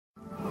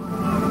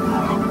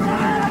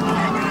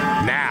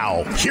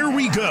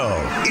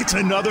go. It's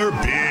another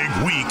big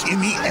week in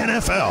the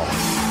NFL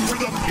for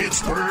the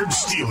Pittsburgh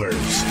Steelers.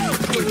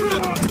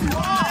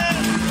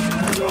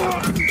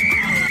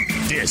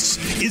 This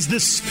is the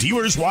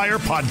Steelers Wire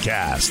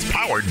podcast,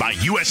 powered by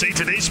USA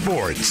Today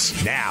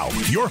Sports. Now,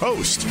 your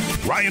host,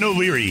 Ryan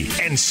O'Leary,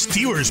 and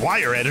Steelers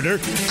Wire editor,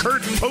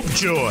 Curt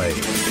Popejoy.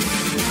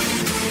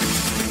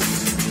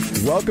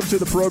 Welcome to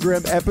the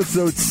program,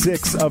 episode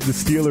 6 of the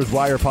Steelers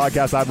Wire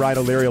podcast. I'm Ryan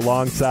O'Leary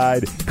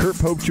alongside Curt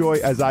Popejoy,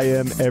 as I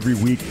am every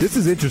week. This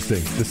is interesting.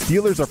 The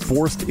Steelers are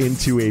forced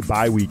into a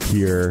bye week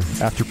here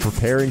after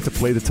preparing to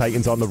play the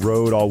Titans on the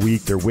road all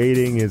week. They're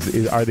waiting.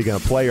 Are they going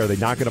to play? Are they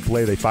not going to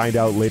play? They find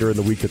out later in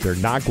the week that they're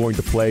not going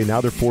to play. Now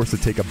they're forced to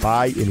take a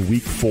bye in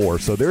week 4.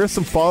 So there is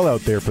some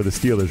fallout there for the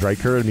Steelers, right,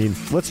 Curt? I mean,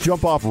 let's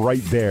jump off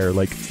right there.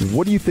 Like,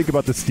 what do you think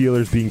about the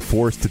Steelers being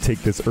forced to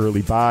take this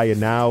early bye?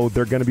 And now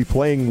they're going to be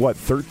playing,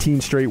 13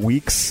 straight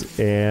weeks,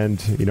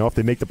 and if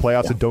they make the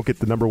playoffs and don't get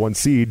the number 1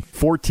 seed,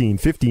 14,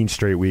 15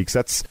 straight weeks.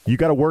 That's, you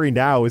got to worry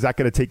now, is that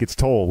going to take its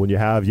toll when you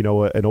have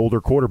an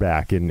older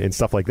quarterback and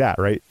stuff like that,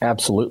 right?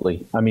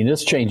 Absolutely. I mean,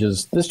 this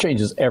changes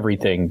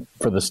everything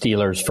for the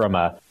Steelers from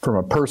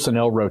a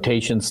personnel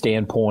rotation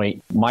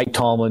standpoint. Mike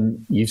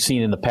Tomlin, you've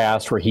seen in the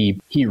past where he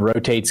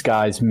rotates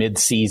guys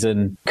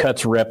mid-season,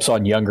 cuts reps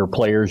on younger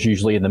players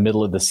usually in the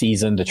middle of the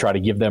season to try to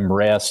give them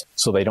rest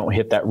so they don't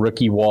hit that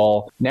rookie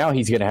wall. Now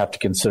he's going to have to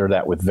consider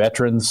that with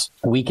veterans.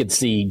 We could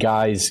see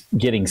guys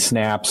getting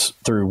snaps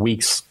through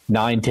weeks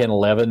 9, 10,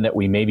 11 that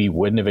we maybe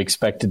wouldn't have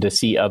expected to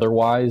see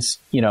otherwise.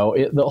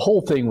 The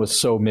whole thing was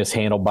so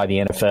mishandled by the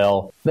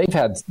NFL.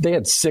 They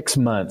had 6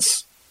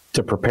 months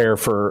to prepare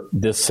for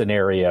this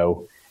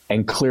scenario,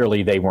 and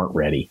clearly they weren't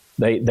ready.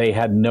 They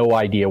had no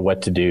idea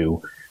what to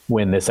do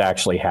when this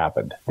actually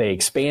happened. They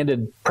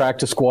expanded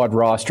practice squad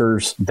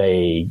rosters.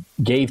 They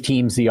gave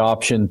teams the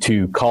option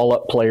to call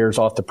up players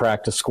off the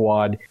practice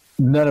squad.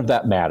 None of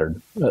that mattered.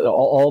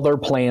 All their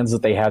plans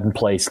that they had in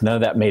place, none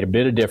of that made a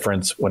bit of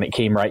difference when it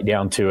came right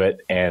down to it.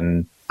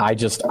 And I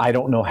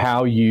don't know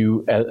how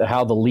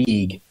the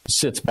league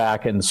sits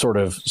back and sort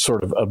of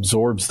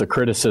absorbs the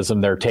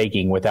criticism they're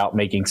taking without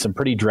making some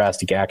pretty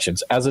drastic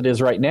actions. As it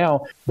is right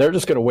now, they're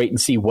just going to wait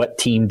and see what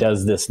team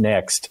does this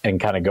next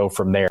and kind of go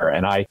from there.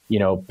 And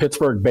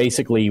Pittsburgh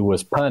basically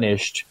was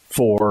punished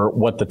for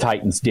what the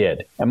Titans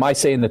did. Am I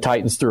saying the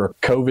Titans threw a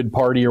COVID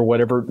party or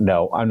whatever?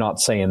 No, I'm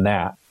not saying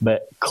that.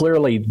 But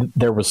clearly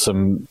there was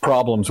some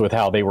problems with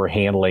how they were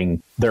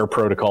handling their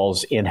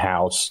protocols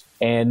in-house.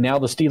 And now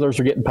the Steelers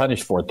are getting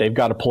punished for it. They've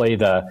got to play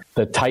the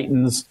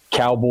Titans,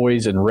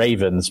 Cowboys, and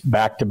Ravens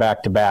back to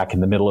back to back in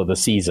the middle of the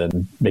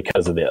season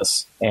because of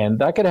this. And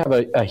that could have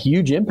a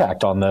huge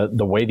impact on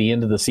the way the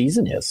end of the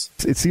season is.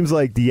 It seems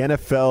like the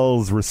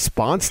NFL's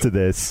response to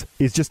this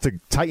is just to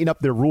tighten up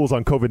their rules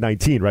on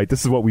COVID-19, right?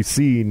 This is what we've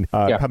seen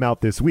come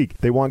out this week.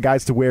 They want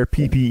guys to wear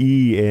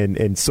PPE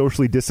and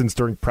socially distance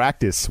during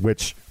practice,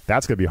 which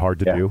that's going to be hard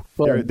to do.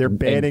 Well, they're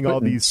banning all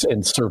these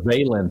and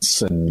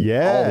surveillance and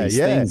all these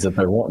things that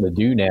they're wanting to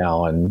do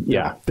now. And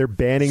they're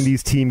banning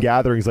these team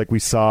gatherings like we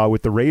saw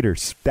with the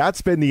Raiders.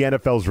 That's been the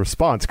NFL's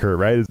response, Curt,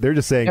 right? They're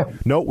just saying,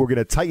 no, we're going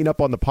to tighten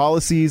up on the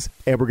policies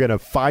and we're going to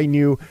fine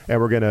you and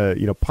we're going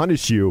to,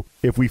 punish you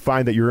if we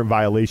find that you're in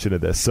violation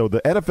of this. So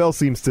the NFL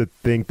seems to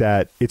think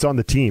that it's on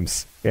the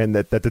teams and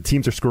that the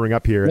teams are screwing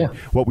up here. Yeah. And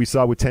what we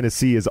saw with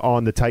Tennessee is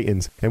on the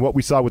Titans, and what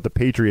we saw with the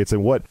Patriots,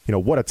 and what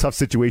a tough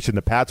situation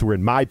the Pats were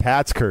in. My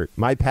Pats, Curt,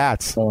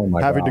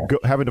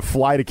 having to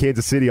fly to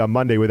Kansas City on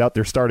Monday without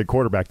their starting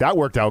quarterback. That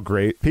worked out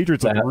great.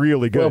 Patriots look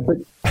really good.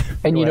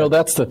 Well,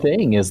 that's the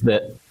thing is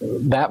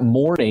that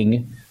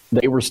morning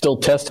they were still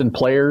testing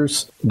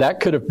players. That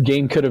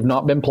game could have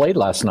not been played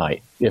last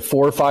night. If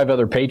 4 or 5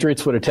 other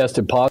Patriots would have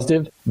tested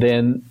positive,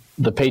 then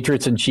the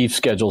Patriots and Chiefs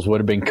schedules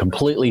would have been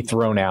completely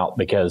thrown out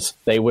because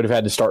they would have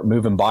had to start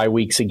moving bye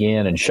weeks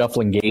again and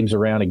shuffling games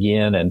around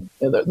again. And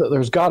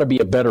there's got to be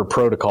a better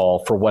protocol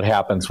for what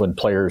happens when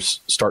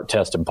players start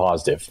testing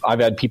positive. I've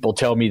had people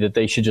tell me that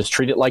they should just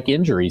treat it like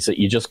injuries, that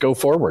you just go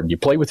forward. You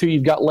play with who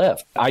you've got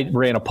left. I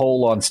ran a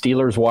poll on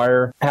Steelers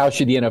Wire. How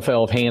should the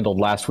NFL have handled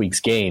last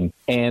week's game?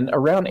 And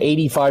around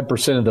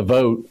 85% of the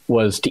vote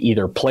was to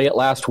either play it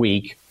last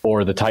week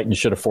or the Titans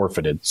should have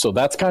forfeited. So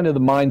that's kind of the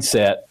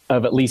mindset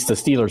of at least the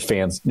Steelers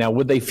fans. Now,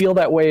 would they feel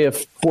that way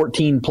if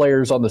 14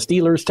 players on the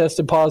Steelers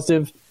tested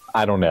positive?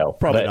 I don't know.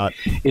 Probably not.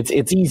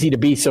 It's easy to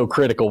be so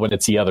critical when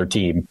it's the other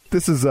team.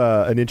 This is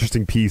an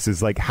interesting piece.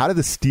 Is like, how did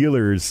the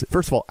Steelers,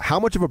 first of all, how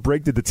much of a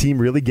break did the team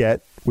really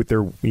get with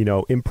their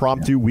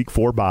impromptu week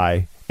 4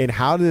 bye? And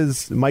how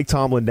does Mike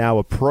Tomlin now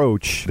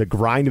approach the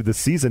grind of the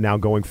season now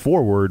going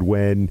forward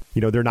when,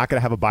 they're not going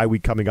to have a bye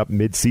week coming up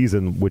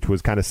mid-season, which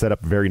was kind of set up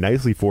very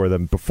nicely for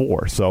them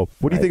before. So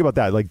what do you think about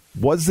that? Like,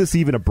 was this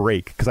even a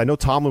break? Because I know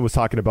Tomlin was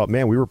talking about,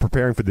 man, we were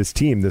preparing for this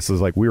team. This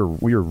is like we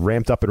were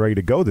ramped up and ready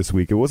to go this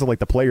week. It wasn't like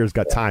the players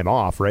got time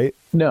off, right?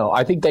 No,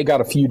 I think they got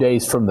a few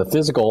days from the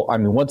physical. I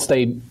mean, once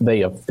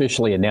they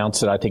officially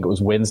announced it, I think it was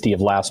Wednesday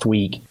of last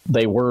week,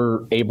 they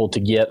were able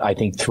to get, I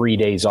think, 3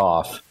 days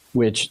off.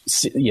 which,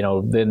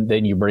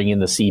 then you bring in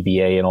the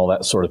CBA and all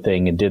that sort of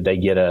thing. And did they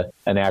get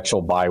an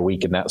actual bye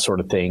week and that sort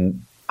of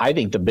thing? I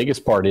think the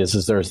biggest part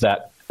is there's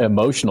that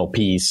emotional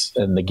piece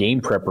and the game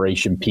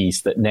preparation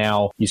piece that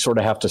now you sort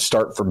of have to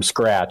start from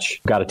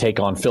scratch. Got to take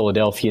on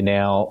Philadelphia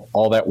now.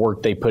 All that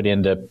work they put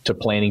into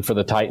planning for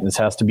the Titans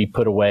has to be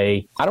put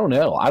away. I don't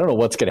know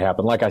what's going to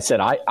happen. Like I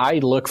said, I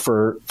look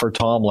for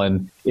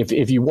Tomlin.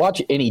 If you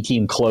watch any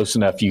team close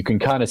enough, you can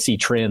kind of see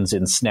trends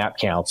in snap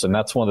counts. And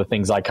that's one of the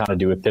things I kind of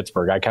do with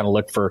Pittsburgh. I kind of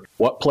look for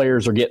what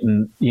players are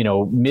getting,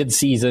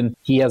 mid-season.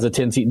 He has a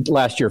tendency.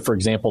 Last year, for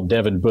example,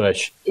 Devin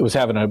Bush was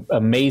having an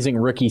amazing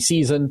rookie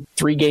season.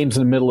 3 games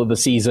in the middle of the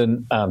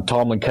season,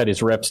 Tomlin cut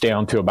his reps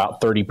down to about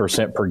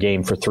 30% per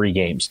game for 3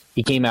 games.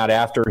 He came out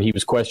after he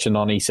was questioned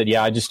on it. He said,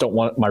 I just don't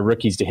want my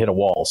rookies to hit a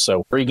wall.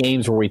 So 3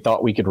 games where we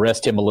thought we could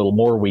rest him a little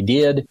more, we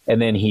did.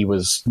 And then he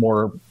was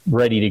more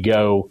ready to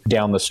go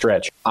down the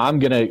stretch. I'm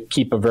going to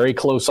keep a very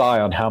close eye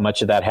on how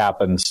much of that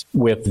happens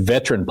with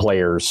veteran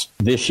players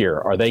this year.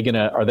 Are they going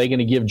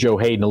to give Joe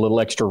Hayden a little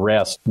extra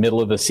rest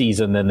middle of the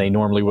season than they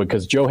normally would?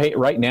 Because Joe Hayden,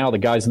 right now, the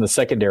guys in the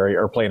secondary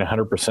are playing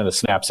 100% of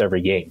snaps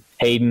every game.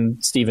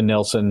 Hayden, Steven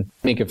Nelson,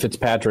 Minka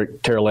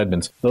Fitzpatrick, Terrell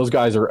Edmonds. Those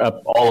guys are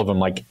up, all of them,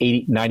 like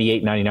 80,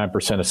 98,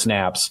 99% of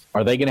snaps.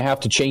 Are they going to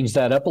have to change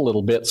that up a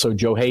little bit so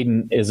Joe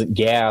Hayden isn't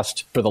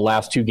gassed for the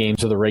last 2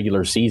 games of the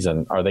regular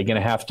season? Are they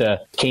going to have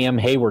to, Cam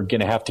Hayward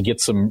going to have to get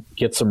some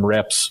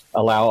reps,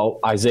 allow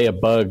Isaiah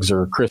Buggs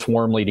or Chris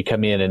Wormley to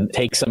come in and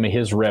take some of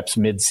his reps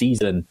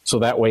mid-season so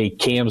that way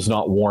Cam's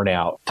not worn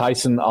out?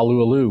 Tyson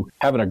Alualu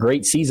having a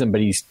great season,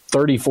 but he's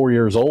 34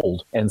 years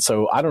old. And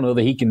so I don't know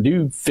that he can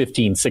do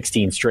 15,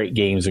 16 straight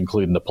games,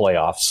 including the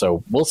playoffs.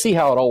 So we'll see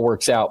how it all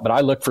works out. But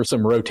I look for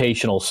some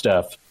rotational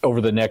stuff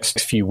over the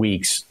next few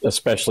weeks,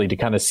 especially to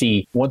kind of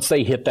see once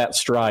they hit that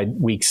stride,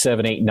 week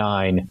 7, 8,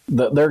 9,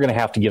 they're going to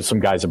have to give some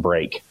guys a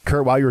break.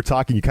 Kurt, while you were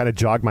talking, you kind of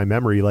jogged my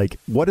memory. Like,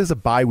 what is a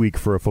bye week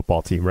for a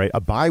football team, right? A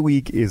bye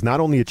week is not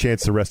only a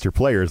chance to rest your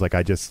players, like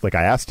I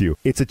asked you,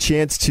 it's a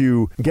chance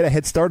to get a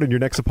head start on your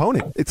next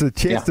opponent. It's a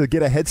chance to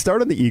get a head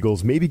start on the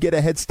Eagles, maybe get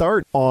a head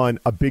start on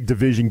a big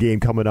division game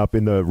coming up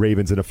in the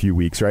Ravens in a few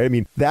weeks, right? I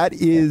mean, that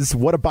is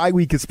what a bye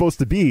week is supposed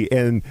to be.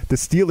 And the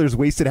Steelers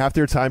wasted half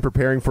their time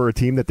preparing for a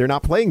team that they're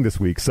not playing this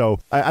week. So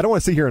I don't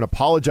want to sit here and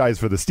apologize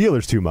for the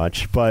Steelers too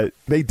much, but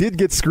they did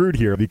get screwed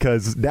here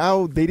because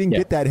now they didn't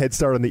get that head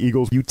start on the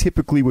Eagles you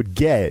typically would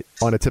get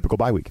on a typical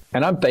bye week.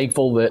 And I'm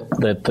thankful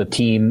that the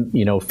team,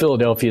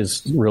 Philadelphia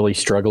is really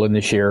struggling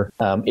this year.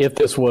 If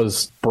this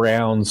was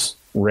Browns,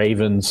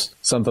 Ravens,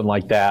 something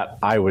like that,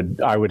 I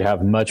would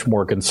have much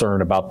more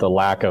concern about the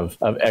lack of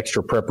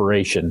extra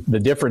preparation. The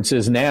difference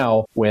is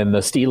now when the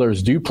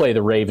Steelers do play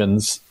the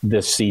Ravens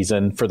this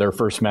season for their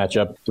first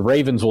matchup, the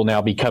Ravens will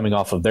now be coming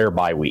off of their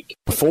bye week.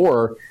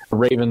 Before, the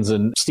Ravens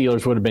and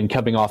Steelers would have been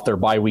coming off their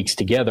bye weeks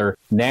together.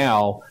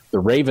 Now the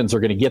Ravens are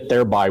going to get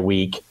their bye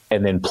week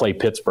and then play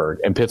Pittsburgh.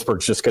 And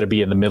Pittsburgh's just going to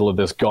be in the middle of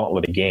this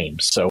gauntlet of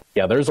games. So,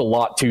 yeah, there's a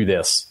lot to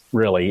this,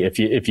 really. If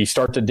you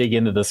start to dig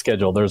into the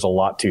schedule, there's a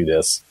lot to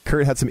this.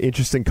 Kurt had some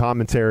interesting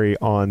commentary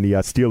on the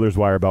Steelers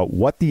Wire about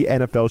what the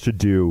NFL should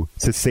do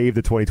to save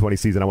the 2020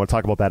 season. I want to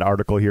talk about that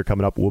article here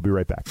coming up. We'll be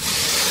right back.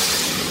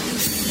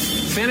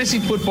 Fantasy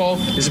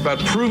football is about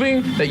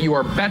proving that you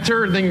are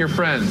better than your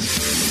friends.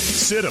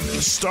 Sit 'em,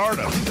 start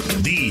 'em.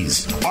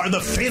 These are the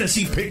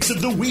fantasy picks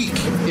of the week.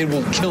 It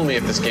will kill me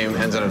if this game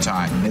ends in a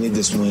tie. I need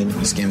this win.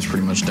 This game's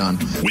pretty much done.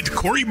 With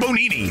Corey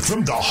Bonini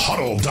from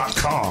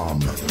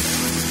thehuddle.com.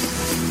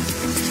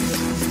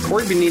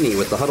 Corey Bonini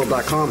with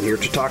thehuddle.com here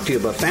to talk to you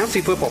about fantasy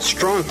football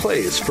strong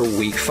plays for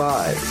Week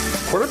 5.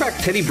 Quarterback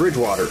Teddy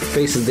Bridgewater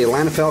faces the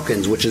Atlanta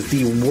Falcons, which is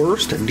the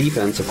worst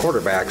defense of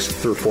quarterbacks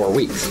through 4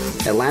 weeks.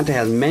 Atlanta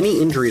has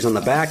many injuries on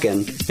the back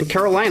end, and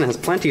Carolina has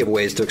plenty of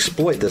ways to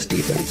exploit this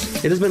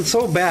defense. It has been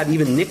so bad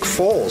even Nick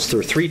Foles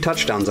threw 3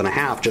 touchdowns and a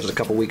half just a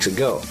couple weeks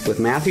ago. With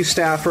Matthew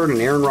Stafford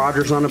and Aaron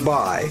Rodgers on a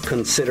bye,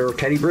 consider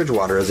Teddy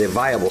Bridgewater as a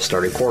viable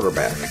starting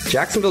quarterback.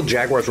 Jacksonville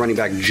Jaguars running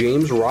back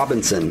James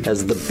Robinson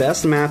has the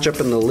best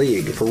matchup in the league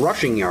for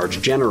rushing yards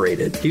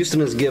generated. Houston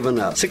has given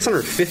up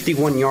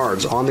 651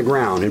 yards on the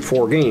ground in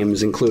 4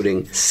 games,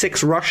 including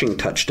 6 rushing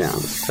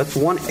touchdowns. That's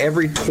 1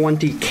 every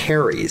 20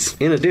 carries.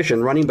 In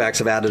addition, running backs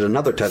have added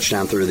another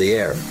touchdown through the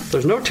air.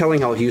 There's no telling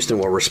how Houston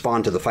will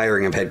respond to the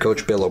firing of head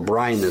coach Bill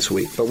O'Brien this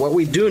week, but what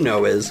we do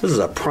know is this is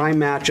a prime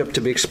matchup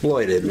to be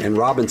exploited, and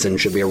Robinson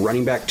should be a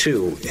running back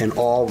 2 in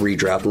all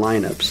redraft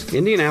lineups.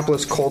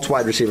 Indianapolis Colts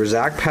wide receiver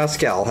Zach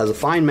Pascal has a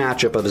fine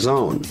matchup of his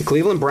own. The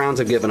Cleveland Browns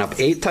have given up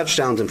 8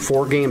 touchdowns in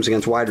 4 games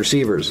against wide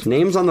receivers.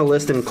 Names on the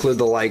list include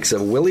the likes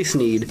of Willie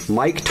Snead,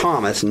 Mike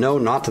Thomas, no,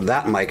 not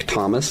that Mike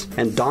Thomas,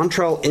 and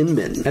Dontrell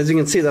Inman. As you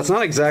can see, that's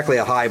not exactly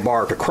a high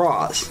bar to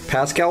cross.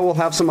 Pascal will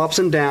have some ups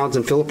and downs,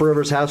 and Phillip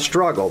Rivers has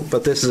struggled,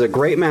 but this is a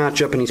great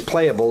matchup and he's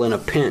playable in a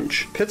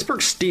pinch.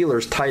 Pittsburgh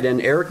Steelers tight end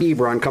Eric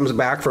Ebron comes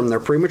back from their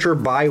premature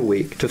bye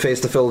week to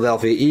face the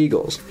Philadelphia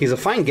Eagles. He's a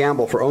fine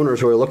gamble for owners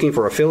who are looking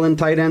for a fill-in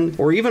tight end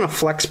or even a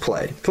flex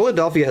play.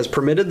 Philadelphia has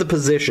permitted the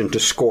position to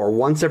score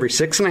once every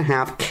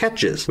 6.5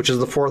 catches, which is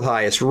the fourth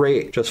highest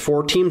rate. Just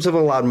 4 teams have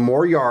allowed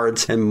more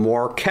yards and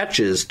more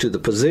catches to the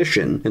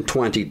position in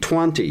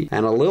 2020,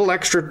 and a little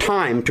extra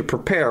time to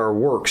prepare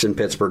works in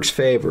Pittsburgh's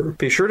favor.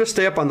 Be sure to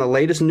stay up on the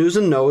latest news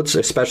and notes,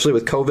 especially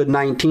with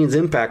COVID-19's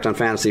impact on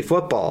fantasy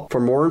football. For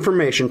more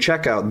information,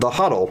 check out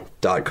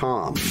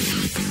thehuddle.com.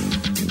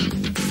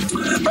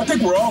 I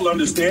think we're all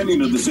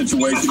understanding of the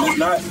situation.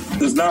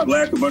 It's not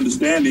lack of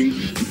understanding.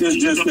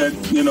 It's just that,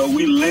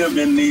 we live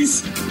in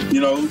these,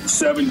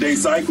 7-day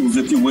cycles,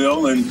 if you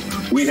will, and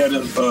we had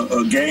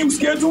a game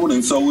scheduled,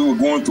 and so we were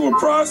going through a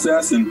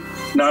process, and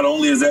not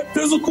only is that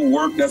physical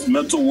work, that's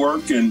mental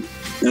work, and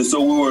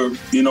so we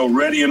were,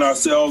 readying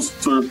ourselves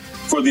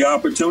for the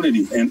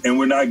opportunity, and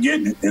we're not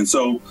getting it. And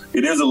so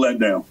it is a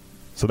letdown.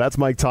 So that's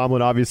Mike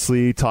Tomlin,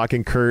 obviously,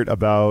 talking, Kurt,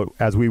 about,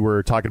 as we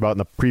were talking about in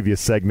the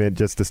previous segment,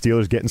 just the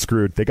Steelers getting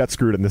screwed. They got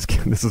screwed in this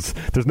game.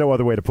 There's no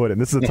other way to put it.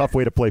 And this is a tough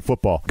way to play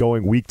football,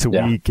 going week to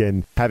week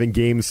and having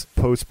games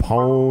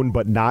postponed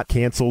but not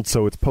canceled.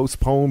 So it's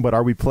postponed, but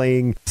are we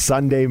playing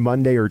Sunday,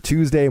 Monday, or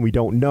Tuesday? And we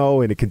don't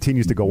know, and it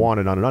continues to go on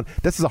and on and on.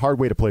 This is a hard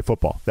way to play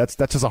football. That's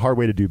just a hard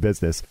way to do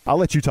business. I'll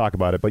let you talk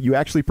about it, but you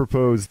actually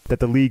proposed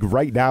that the league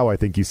right now, I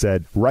think you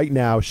said, right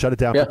now, shut it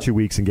down for 2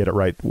 weeks and get it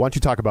right. Why don't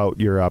you talk about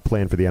your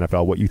plan for the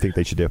NFL, what you think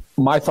they should do?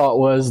 My thought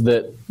was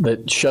that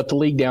shut the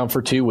league down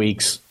for 2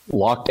 weeks,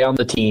 lock down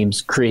the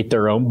teams, create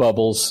their own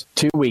bubbles.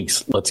 2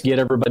 weeks. Let's get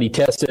everybody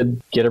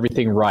tested, get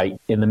everything right.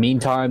 In the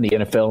meantime, the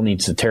NFL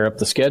needs to tear up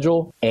the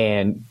schedule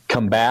and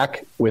come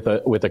back with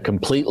a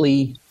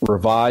completely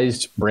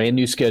revised, brand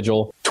new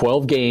schedule.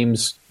 12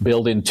 games,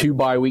 build in 2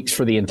 bye weeks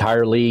for the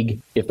entire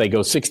league. If they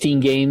go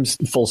 16 games,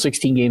 full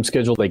 16-game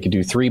schedule, they could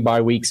do 3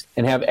 bye weeks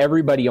and have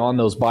everybody on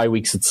those bye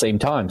weeks at the same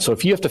time. So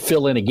if you have to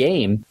fill in a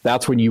game,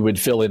 that's when you would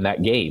fill in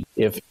that game.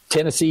 If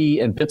Tennessee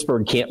and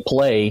Pittsburgh can't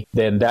play,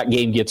 then that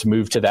game gets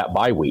moved to that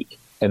bye week.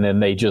 And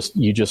then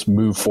you just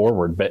move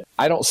forward. But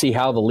I don't see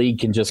how the league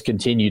can just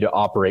continue to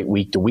operate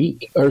week to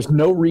week. There's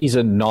no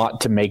reason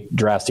not to make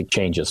drastic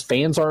changes.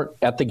 Fans aren't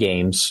at the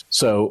games.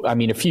 So, a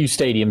few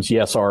stadiums,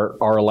 yes, are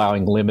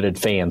allowing limited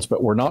fans,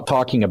 but we're not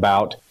talking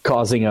about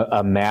causing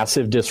a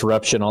massive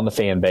disruption on the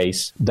fan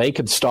base. They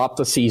could stop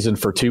the season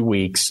for 2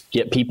 weeks,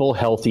 get people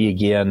healthy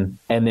again,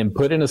 and then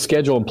put in a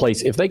schedule in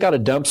place. If they got to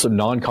dump some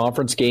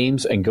non-conference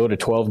games and go to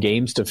 12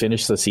 games to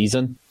finish the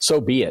season, so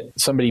be it.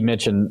 Somebody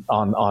mentioned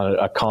on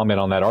a comment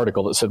on that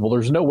article that said, well,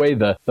 there's no way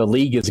the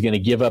league is going to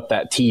give up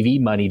that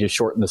TV money to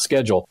shorten the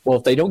schedule. Well,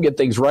 if they don't get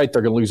things right,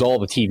 they're going to lose all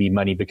the TV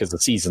money because the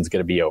season's going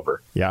to be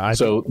over. Yeah.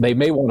 So they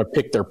may want to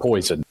pick their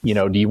poison.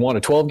 Do you want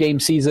a 12-game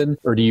season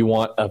or do you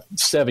want a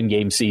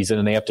 7-game season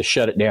and they have to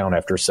shut it down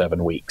after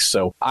 7 weeks?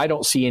 So I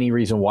don't see any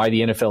reason why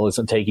the NFL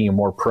isn't taking a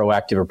more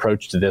proactive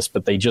approach to this,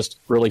 but they just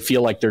really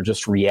feel like they're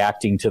just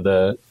reacting to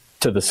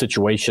the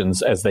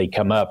situations as they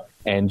come up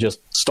and just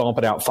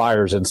stomping out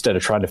fires instead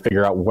of trying to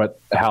figure out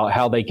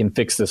how they can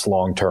fix this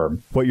long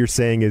term. What you're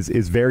saying is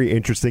very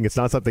interesting. It's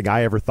not something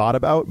I ever thought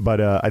about, but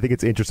I think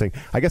it's interesting.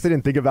 I guess I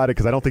didn't think about it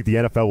because I don't think the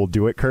NFL will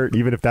do it, Kurt,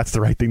 even if that's the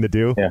right thing to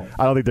do. Yeah.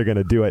 I don't think they're going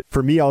to do it.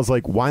 For me, I was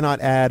like, why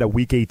not add a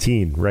week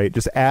 18, right?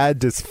 Just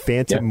add this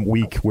phantom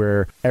week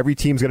where every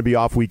team's going to be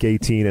off week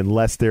 18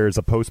 unless there's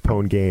a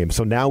postponed game.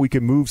 So now we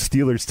can move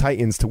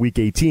Steelers-Titans to week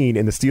 18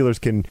 and the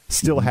Steelers can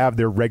still have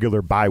their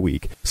regular bye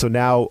week. So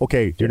now,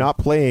 okay, you're not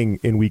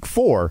playing in week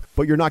 4,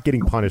 but you're not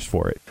getting punished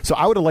for it. So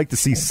I would have liked to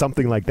see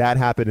something like that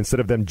happen instead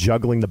of them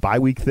juggling the bye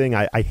week thing.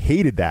 I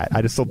hated that.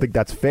 I just don't think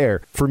that's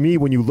fair. For me,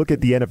 when you look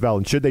at the NFL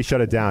and should they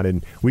shut it down,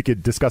 and we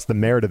could discuss the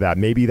merit of that,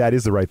 maybe that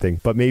is the right thing.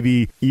 But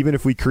maybe even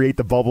if we create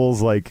the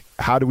bubbles, like,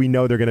 how do we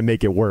know they're going to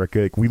make it work?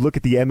 Like, we look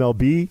at the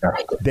MLB,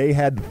 they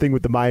had the thing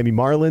with the Miami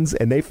Marlins,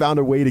 and they found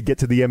a way to get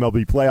to the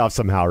MLB playoffs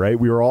somehow, right?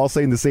 We were all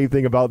saying the same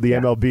thing about the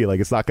MLB, like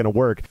it's not going to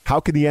work. How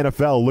could the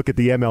NFL look at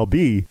the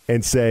MLB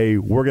and say,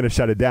 we're going to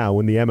shut it down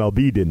when the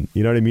MLB didn't?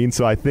 You know what I mean?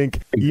 So I think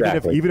even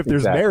if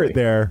there's merit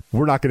there,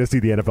 we're not going to see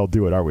the NFL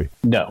do it, are we?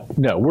 No,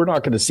 we're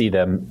not going to see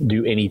them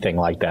do anything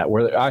like that.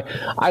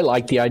 I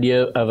like the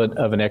idea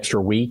of an extra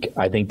week.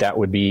 I think that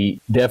would be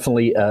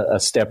definitely a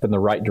step in the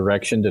right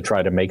direction to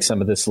try to make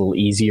some of this a little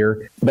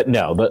easier. But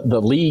no,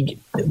 the league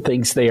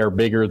thinks they are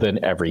bigger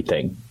than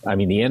everything. The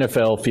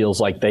NFL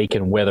feels like they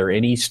can weather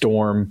any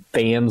storm.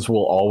 Fans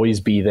will always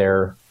be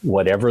there,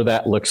 whatever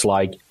that looks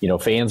like.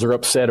 Fans are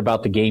upset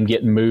about the game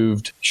getting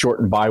moved,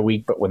 shortened bye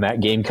week, but when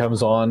that game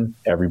comes on,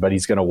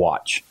 everybody's going to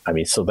watch. I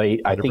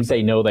think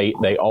they know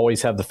they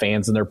always have the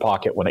fans in their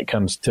pocket when it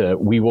comes to,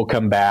 we will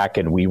come back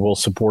and we will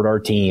support our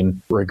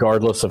team,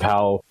 regardless of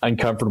how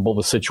uncomfortable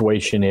the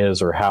situation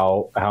is or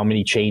how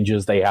many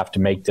changes they have to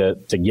make to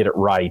get it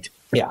right.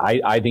 Yeah,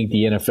 I think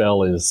the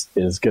NFL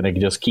is going to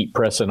just keep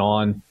pressing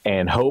on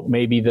and hope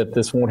maybe that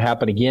this won't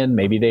happen again.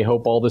 Maybe they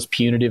hope all this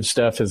punitive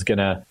stuff is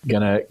gonna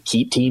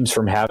keep teams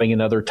from having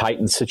another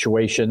Titans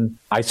situation.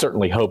 I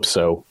certainly hope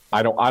so.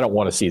 I don't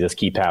want to see this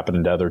keep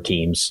happening to other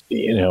teams.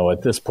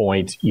 At this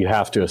point, you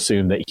have to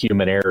assume that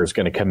human error is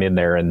going to come in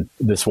there, and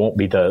this won't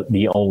be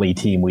the only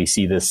team we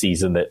see this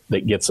season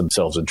that gets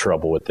themselves in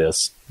trouble with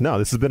this. No,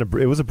 this has been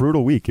it was a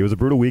brutal week. It was a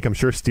brutal week. I'm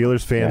sure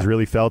Steelers fans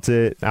really felt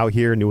it. Out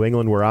here in New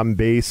England, where I'm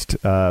based,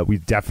 we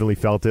definitely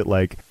felt it.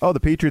 Like, oh, the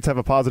Patriots have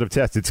a positive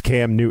test. It's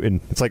Cam Newton.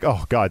 It's like,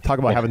 oh, God, talk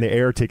about having the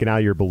air taken out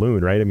of your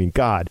balloon, right? I mean,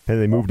 God.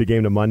 And they moved the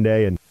game to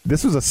Monday. And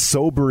this was a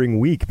sobering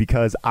week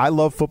because I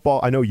love football.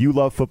 I know you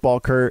love football,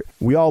 Kurt.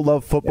 We all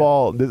love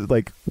football. Yeah.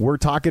 Like, we're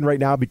talking right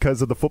now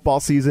because of the football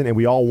season, and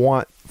we all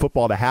want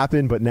football to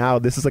happen, but now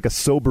this is like a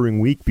sobering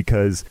week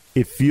because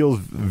it feels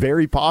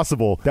very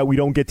possible that we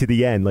don't get to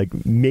the end.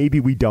 Like, maybe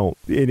we don't.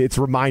 And it's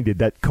reminded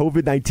that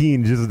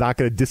COVID-19 just is not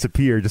going to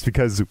disappear just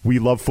because we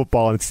love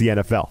football and it's the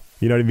NFL.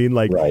 You know what I mean?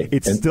 Like,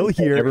 it's still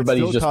here.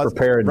 Everybody's just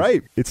prepared.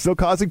 Right. It's still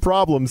causing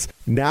problems.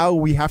 Now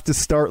we have to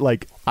start,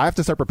 I have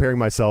to start preparing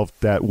myself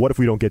that what if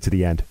we don't get to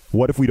the end?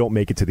 What if we don't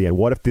make it to the end?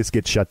 What if this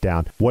gets shut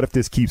down? What if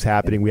this keeps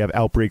happening? We have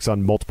outbreaks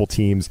on multiple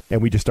teams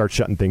and we just start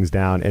shutting things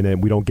down and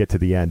then we don't get to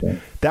the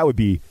end. That would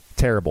be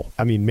terrible.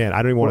 I mean, man,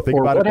 I don't even want to think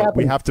about it, but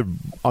we have to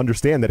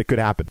understand that it could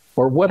happen.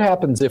 Or what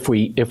happens if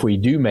we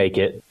do make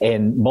it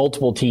and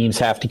multiple teams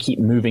have to keep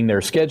moving their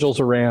schedules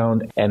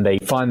around and they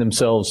find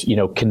themselves,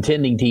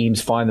 contending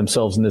teams find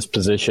themselves in this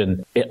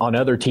position on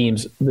other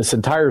teams, this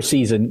entire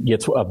season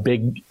gets a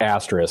big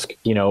asterisk.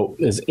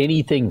 Is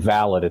anything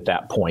valid at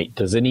that point?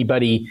 Does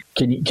anybody,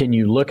 can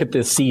you look at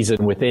this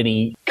season with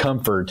any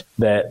comfort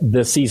that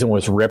this season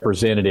was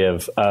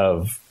representative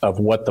of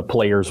what the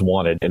players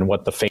wanted and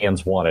what the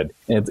fans wanted?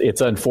 It's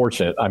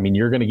unfortunate. I mean,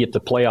 you're going to get to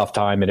playoff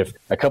time, and if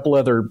a couple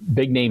other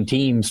big name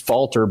teams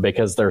falter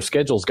because their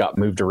schedules got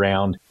moved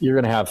around, you're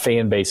going to have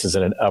fan bases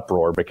in an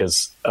uproar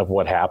because of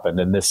what happened.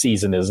 And this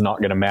season is not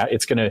going to matter.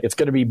 It's going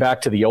to be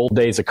back to the old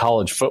days of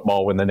college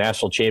football when the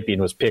national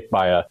champion was picked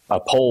by a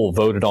poll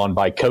voted on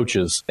by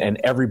coaches and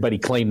everybody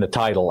claimed the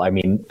title. I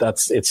mean,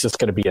 it's just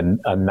going to be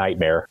a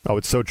nightmare. Oh,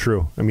 it's so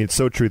true. I mean, it's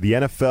so true. The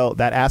NFL,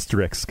 that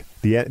asterisk.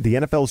 The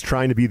NFL is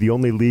trying to be the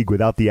only league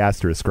without the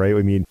asterisk, right?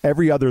 I mean,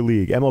 every other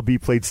league,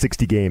 MLB played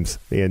 60 games,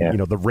 and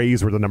the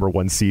Rays were the number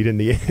one seed in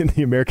the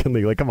American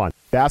League. Like, come on,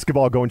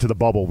 basketball going to the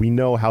bubble. We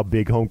know how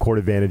big home court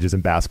advantage is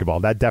in basketball.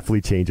 That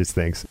definitely changes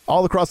things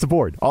all across the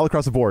board.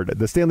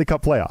 The Stanley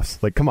Cup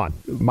playoffs. Like, come on,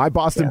 my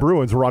Boston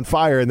Bruins were on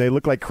fire, and they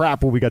looked like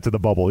crap when we got to the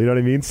bubble. You know what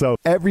I mean? So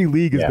every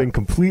league has been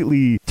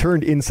completely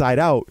turned inside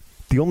out.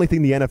 The only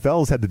thing the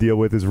NFL has had to deal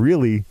with is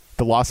really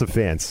the loss of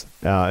fans.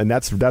 And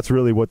that's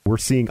really what we're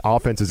seeing.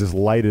 Offenses just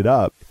light it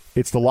up.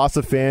 It's the loss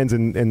of fans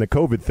and the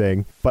COVID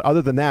thing. But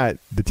other than that,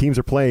 the teams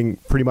are playing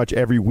pretty much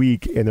every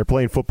week, and they're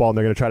playing football, and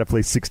they're going to try to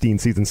play 16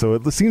 seasons. So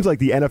it seems like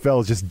the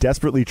NFL is just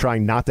desperately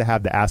trying not to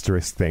have the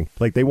asterisk thing.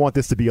 Like, they want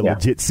this to be a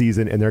legit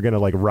season, and they're going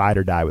to, ride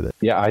or die with it.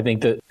 Yeah, I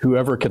think that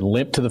whoever can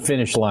limp to the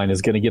finish line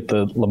is going to get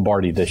the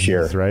Lombardi this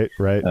year.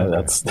 Right.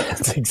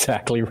 That's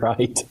exactly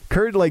right.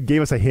 Kurt,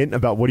 gave us a hint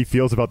about what he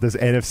feels about this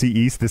NFC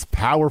East, this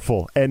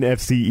powerful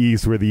NFC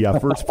East where the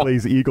first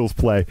place Eagles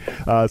play.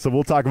 So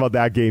we'll talk about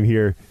that game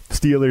here.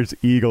 Steelers,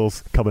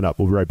 Eagles, coming up.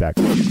 We'll be right back.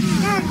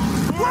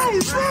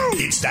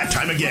 It's that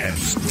time again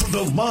for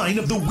the line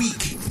of the week.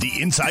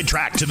 The inside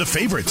track to the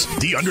favorites,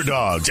 the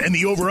underdogs, and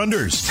the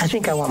over-unders. I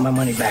think I want my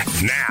money back.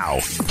 Now,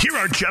 here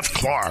are Jeff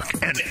Clark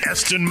and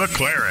Eston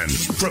McLaren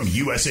from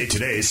USA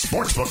Today's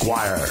Sportsbook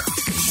Wire.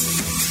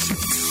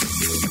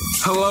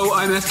 Hello,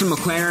 I'm Eston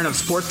McLaren of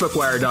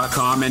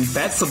SportsbookWire.com and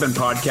BetSlippin'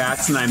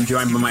 Podcasts, and I'm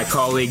joined by my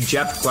colleague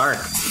Jeff Clark.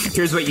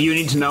 Here's what you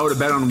need to know to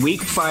bet on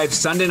Week 5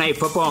 Sunday Night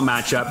Football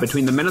matchup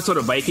between the Minnesota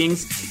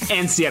Vikings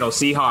and Seattle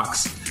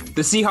Seahawks.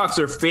 The Seahawks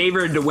are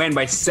favored to win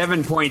by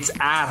 7 points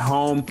at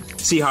home.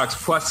 Seahawks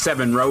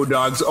 +7 road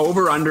dogs,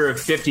 over under of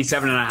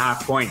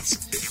 57.5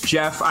 points.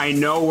 Jeff, I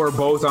know we're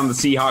both on the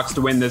Seahawks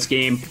to win this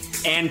game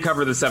and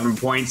cover the 7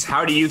 points.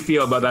 How do you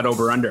feel about that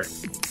over under?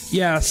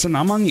 Yes, and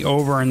I'm on the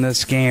over in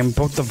this game.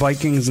 Both the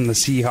Vikings and the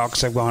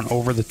Seahawks have gone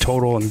over the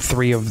total in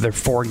 3 of their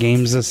 4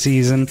 games this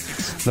season.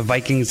 The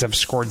Vikings have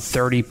scored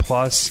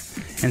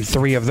 30+ in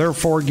 3 of their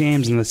 4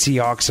 games, and the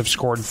Seahawks have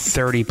scored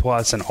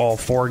 30+ in all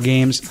 4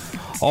 games.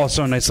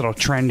 Also, a nice little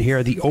trend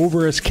here. The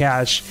over is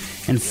cash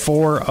in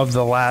 4 of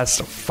the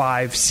last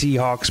 5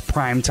 Seahawks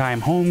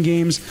primetime home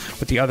games,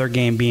 with the other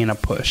game being a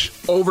push.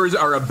 Overs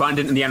are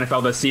abundant in the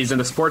NFL this season.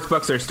 The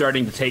sportsbooks are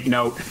starting to take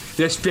note.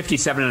 This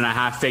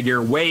 57.5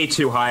 figure, way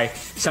too high.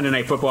 Sunday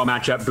Night Football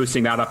matchup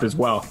boosting that up as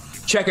well.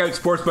 Check out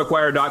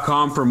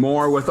SportsbookWire.com for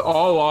more with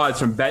all odds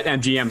from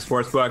BetMGM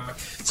Sportsbook.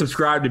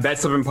 Subscribe to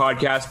BetSlippin'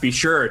 Podcast. Be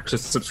sure to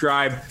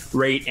subscribe,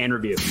 rate, and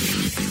review.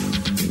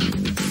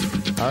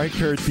 All right,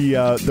 Kurt,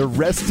 the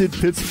rested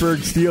Pittsburgh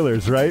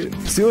Steelers, right?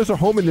 Steelers are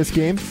home in this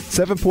game.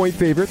 7-point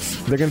favorites.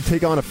 They're going to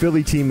take on a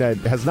Philly team that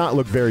has not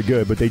looked very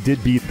good, but they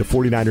did beat the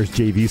 49ers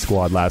JV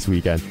squad last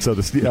weekend. So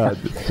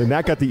and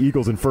that got the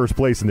Eagles in first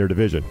place in their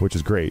division, which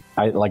is great.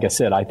 Like I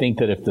said, I think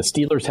that if the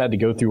Steelers had to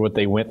go through what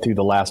they went through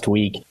the last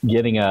week,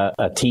 getting a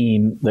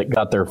team that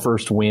got their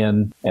first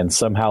win and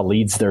somehow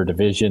leads their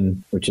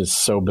division, which is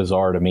so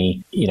bizarre to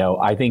me,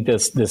 I think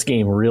this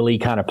game really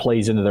kind of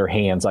plays into their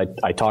hands.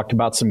 I talked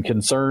about some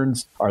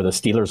concerns. Are the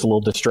Steelers a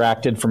little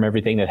distracted from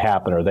everything that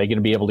happened? Are they going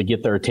to be able to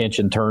get their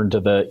attention turned to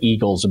the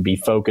Eagles and be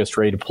focused,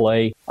 ready to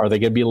play? Are they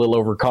going to be a little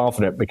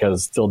overconfident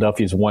because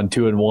Philadelphia's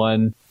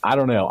 1-2-1? I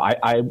don't know.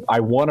 I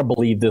want to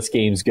believe this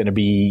game's going to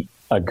be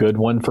a good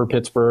one for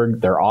Pittsburgh.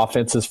 Their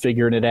offense is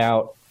figuring it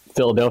out.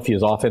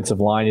 Philadelphia's offensive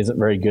line isn't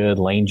very good.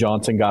 Lane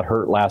Johnson got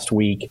hurt last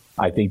week.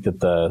 I think that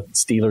the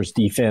Steelers'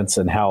 defense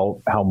and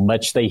how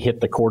much they hit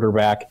the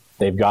quarterback,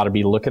 they've got to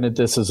be looking at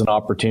this as an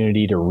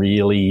opportunity to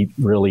really,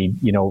 really,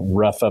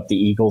 rough up the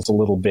Eagles a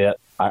little bit.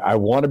 I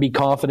want to be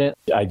confident.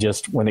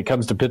 When it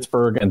comes to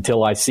Pittsburgh,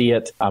 until I see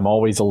it, I'm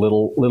always a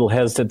little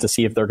hesitant to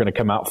see if they're going to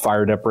come out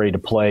fired up, ready to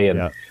play.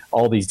 And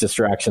all these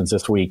distractions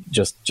this week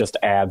just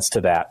adds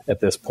to that at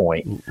this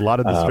point. A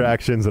lot of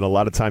distractions and a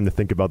lot of time to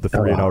think about the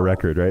 3-0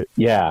 record, right?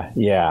 Yeah.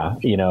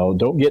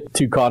 Don't get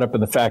too caught up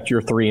in the fact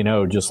you're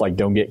 3-0, just like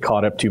don't get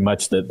caught up too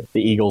much that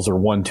the Eagles are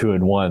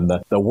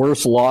 1-2-1. The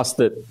worst loss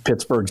that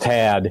Pittsburgh's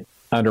had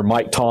under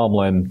Mike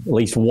Tomlin, at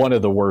least one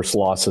of the worst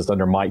losses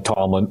under Mike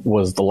Tomlin,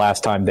 was the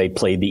last time they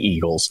played the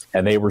Eagles.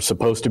 And they were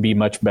supposed to be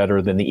much better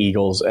than the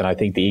Eagles, and I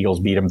think the Eagles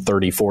beat them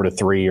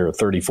 34-3 or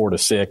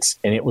 34-6.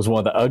 And it was one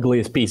of the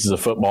ugliest pieces of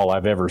football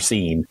I've ever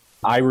seen.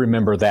 I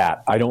remember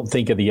that. I don't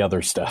think of the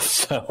other stuff.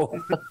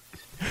 So,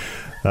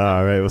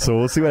 all right, so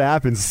we'll see what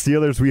happens.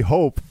 Steelers, we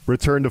hope,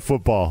 return to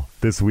football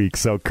this week.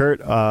 So, Kurt,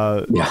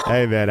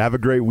 hey, man, have a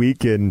great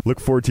week, and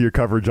look forward to your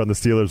coverage on the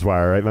Steelers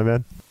Wire, all right, my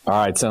man? All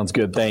right, sounds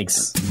good.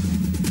 Thanks.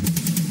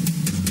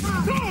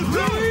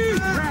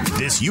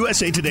 This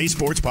USA Today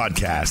Sports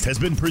Podcast has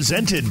been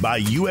presented by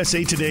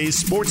USA Today's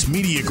Sports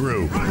Media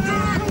Group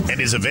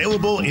and is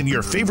available in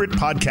your favorite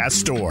podcast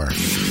store.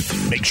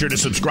 Make sure to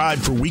subscribe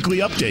for weekly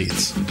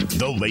updates,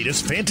 the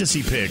latest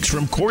fantasy picks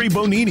from Corey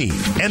Bonini,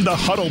 and the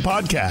Huddle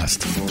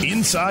Podcast,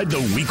 Inside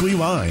the Weekly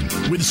Line,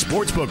 with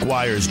Sportsbook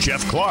Wire's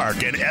Jeff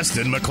Clark and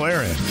Eston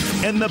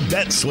McLaren, and the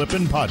Bet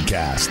Slippin'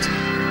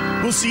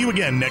 Podcast. We'll see you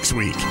again next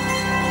week.